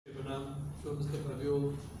I'm sure Mr.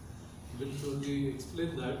 Fabio will surely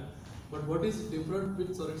explain that. But what is different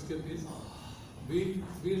with Solidscape is, we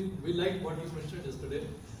like what you mentioned yesterday,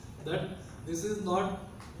 that this is not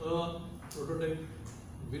a prototype.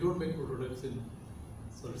 We don't make prototypes in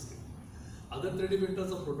Solidscape. Other 3D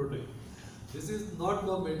printers are prototype. This is not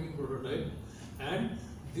for making prototype, and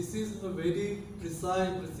this is a very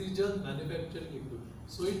precision manufacturing equipment.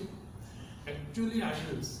 So it actually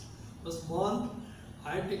handles a small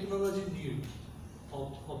high technology need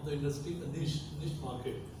of the industry, a niche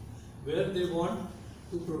market, where they want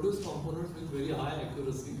to produce components with very high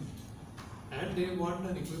accuracy, and they want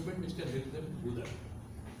an equipment which can help them do that.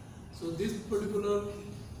 So this particular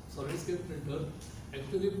Solidscape printer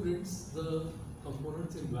actually prints the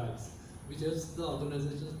components in wax, which helps the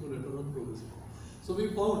organizations to later on produce it. So we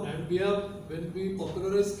found, and we have, when we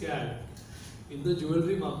popularized CAD in the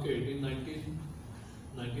jewelry market in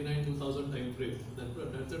 1999-2000 time frame,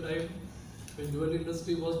 that's the time when jewelry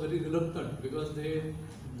industry was very reluctant, because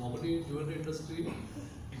normally jewelry industry,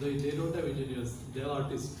 they don't have engineers, they are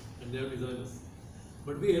artists and they are designers.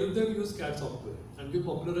 But we help them use CAD software and we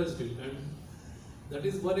popularized it, and that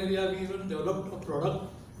is one area we even developed a product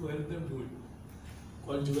to help them do it,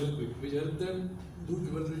 called Jewel Quick, which helped them do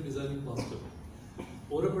jewelry designing faster.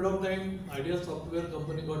 Over a period of time, Idea software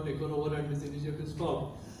company got taken over and this initiative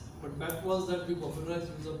stopped. But fact was that we popularized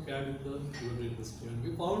use of CAD in the jewelry industry, and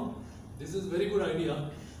we found this is a very good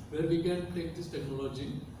idea where we can take this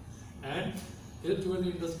technology and help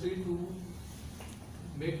jewelry industry to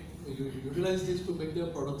utilize this to make their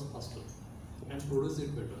products faster and produce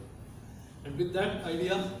it better. And with that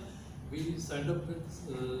idea, we signed up with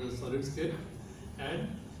Solidscape,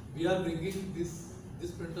 and we are bringing these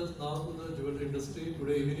printers now to the jewelry industry.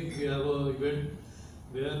 Today evening we have an event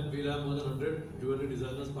where we have more than 100 jewelry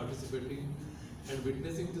designers participating and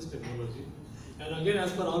witnessing this technology. And again,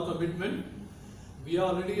 as per our commitment, we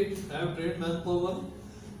already have trained manpower.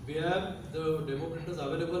 We have the demo printers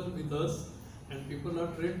available with us, and people are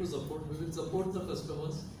trained to support. We will support the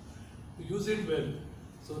customers to use it well,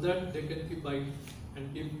 so that they can keep buying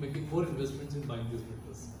and keep making more investments in buying these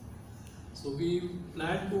printers. So we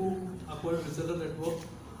plan to acquire reseller network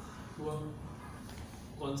to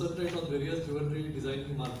concentrate on various jewelry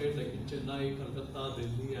designing markets like in Chennai, Kolkata,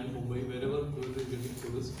 Delhi and Mumbai, wherever jewelry is getting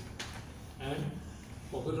produced, and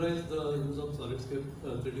popularize the use of Solidscape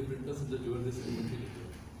 3D printers in the jewelry segment.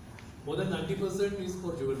 More than 90% is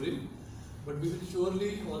for jewelry, but we will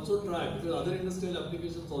surely also try, because other industrial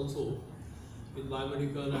applications also, in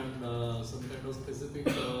biomedical and some kind of specific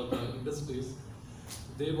industries,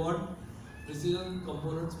 they want precision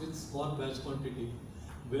components with small batch quantity,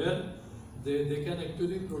 where they can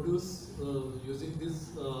actually produce using the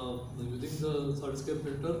Solidscape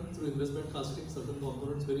printer through investment casting certain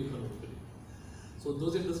components very economically. So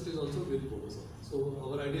those industries also will focus on. So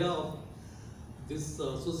our idea of this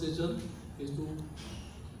association is to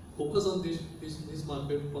focus on this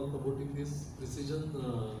market for promoting this precision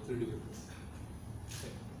 3D printers.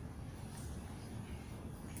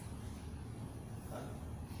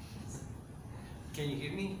 Can you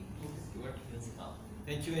hear me?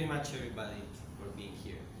 Thank you very much, everybody, for being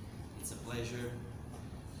here. It's a pleasure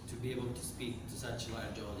to be able to speak to such a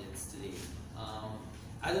large audience today.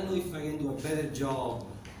 I don't know if I can do a better job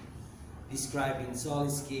describing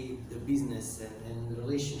Solidscape, the business, and the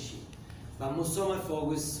relationship, but most of my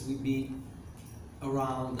focus will be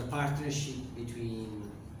around the partnership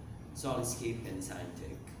between Solidscape and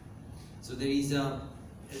DesignTech. So there is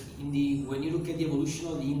when you look at the evolution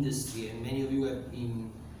of the industry, and many of you have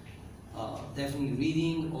been definitely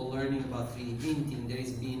reading or learning about 3D printing, there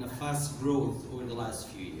has been a fast growth over the last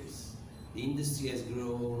few years. The industry has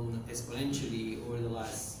grown exponentially over the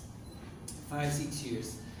last 5-6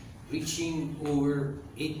 years, reaching over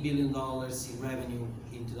 $8 billion in revenue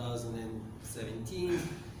in 2017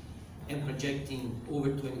 and projecting over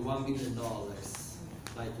 $21 billion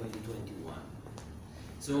by 2021.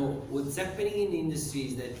 So what's happening in the industry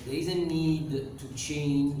is that there is a need to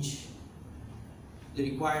change the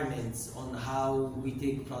requirements on how we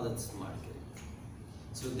take products to market.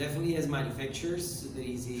 So definitely as manufacturers, there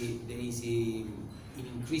is an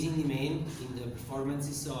increasing demand in the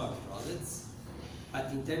performances of our products,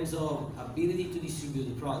 but in terms of ability to distribute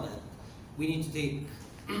the product, we need to take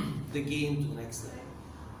the game to the next level.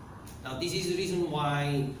 Now this is the reason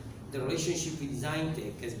why the relationship with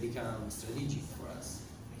DesignTech has become strategic for us.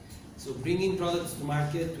 So bringing products to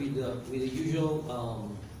market with the usual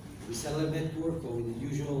reseller network or with the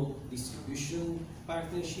usual distribution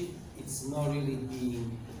partnership, it's not really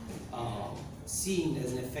being seen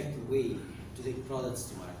as an effective way to take products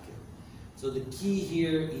to market. So the key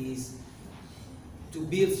here is to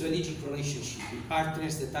build strategic relationships with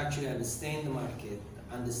partners that actually understand the market,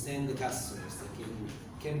 understand the customers,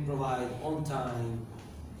 that can provide on time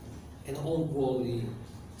and on quality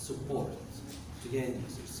support to the end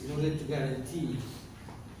users in order to guarantee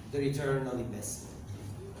the return on investment.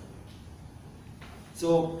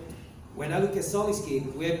 So when I look at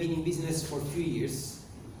Solidscape, we have been in business for a few years.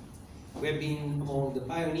 We have been among the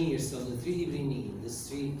pioneers of the 3D printing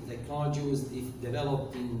industry. The technology was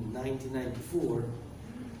developed in 1994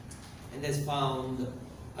 and has found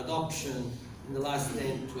adoption in the last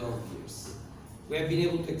 10, 12 years. We have been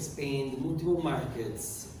able to expand multiple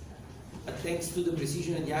markets, but thanks to the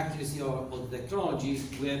precision and the accuracy of the technology,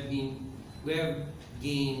 we have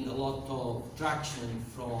gained a lot of traction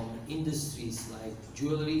from industries like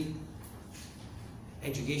jewelry,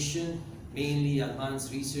 education, mainly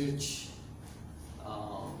advanced research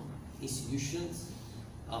institutions,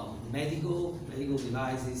 medical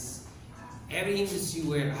devices, every industry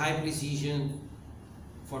where high precision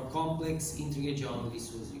for complex intricate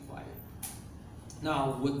geometries was required.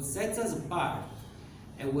 Now, what sets us apart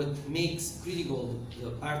and what makes critical the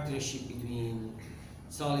partnership between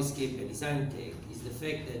Solidscape and DesignTech is the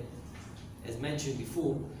fact that, as mentioned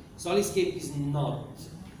before, Solidscape is not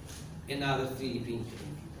another 3D printer.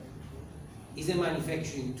 It's a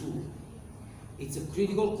manufacturing tool. It's a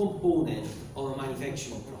critical component of a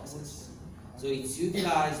manufacturing process. So it's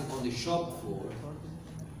utilized on the shop floor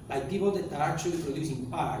by people that are actually producing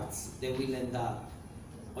parts that will end up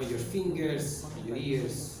on your fingers, on your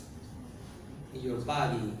ears, in your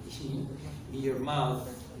body, in your mouth,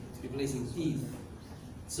 replacing teeth,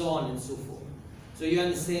 so on and so forth. So you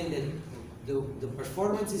understand that the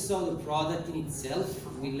performances of the product in itself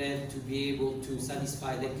will have to be able to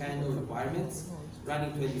satisfy that kind of requirements,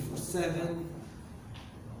 running 24/7,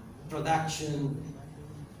 production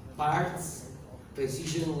parts,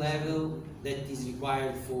 precision level that is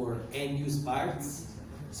required for end-use parts,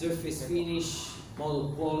 surface finish,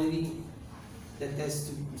 model quality that has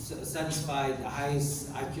to satisfy the highest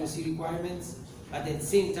accuracy requirements, but at the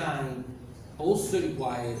same time also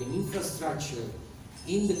require an infrastructure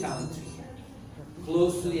in the country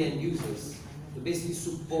close to the end users to basically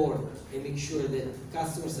support and make sure that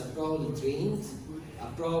customers are properly trained,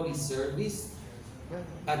 are properly serviced,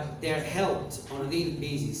 but they're helped on a daily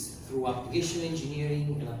basis through application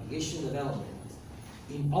engineering and application development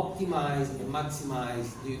in optimize and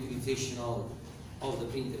maximize the utilization of the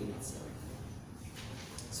printer itself.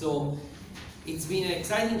 So it's been an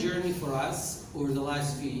exciting journey for us over the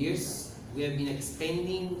last few years. We have been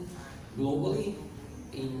expanding globally.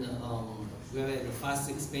 We have had a fast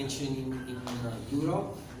expansion in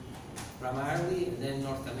Europe primarily, and then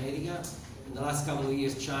North America. In the last couple of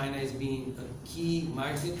years, China has been a key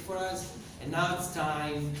market for us, and now it's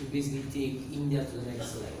time to basically take India to the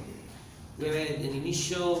next level. We have had an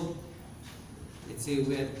initial, let's say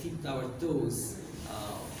we have tipped our toes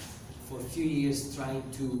for a few years trying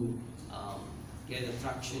to get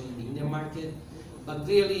attraction in the Indian market, but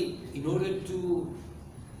really in order to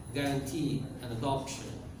guarantee an adoption,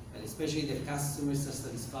 and especially that customers are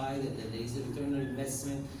satisfied and that there is a return on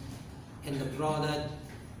investment and the product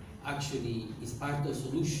actually is part of the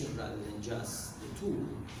solution rather than just the tool,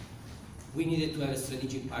 we needed to have a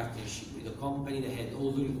strategic partnership with a company that had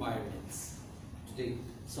all the requirements to take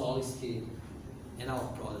Solidscape and our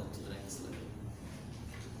product to the next level.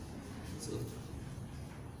 So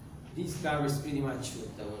this covers pretty much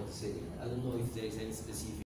what I want to say. I don't know if there is any specific